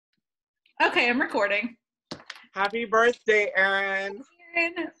Okay, I'm recording. Happy birthday, Erin.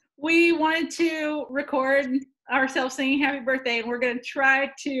 And we wanted to record ourselves singing happy birthday, and we're going to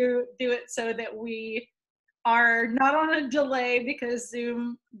try to do it so that we are not on a delay because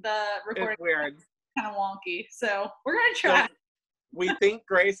Zoom, the recording It's weird. is kind of wonky. So we're going to try. So we think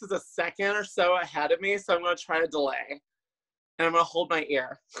Grace is a second or so ahead of me, so I'm going to try to delay. And I'm going to hold my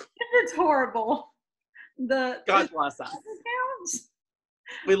ear. It's horrible. God bless us. Sounds.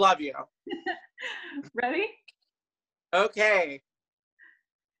 We love you. Ready? Okay.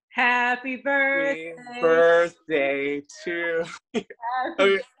 Happy birthday. Happy birthday to you.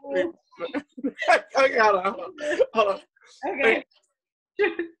 Happy Okay, hold on. Okay.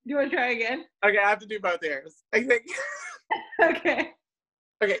 Do you want to try again? Okay, I have to do both ears. I think. Okay.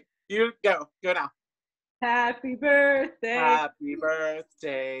 Okay, you go. Go now. Happy birthday. Happy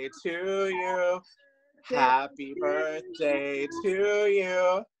birthday to you. Happy birthday to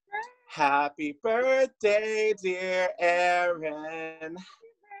you. Happy birthday, dear Erin.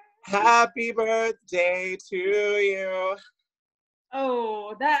 Happy birthday to you.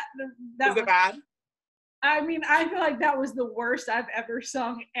 Oh, that Is it bad? I mean, I feel like that was the worst I've ever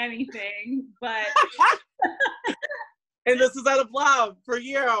sung anything, but And this is out of love for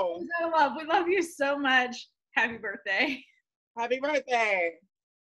you. we love you so much. Happy birthday. Happy birthday.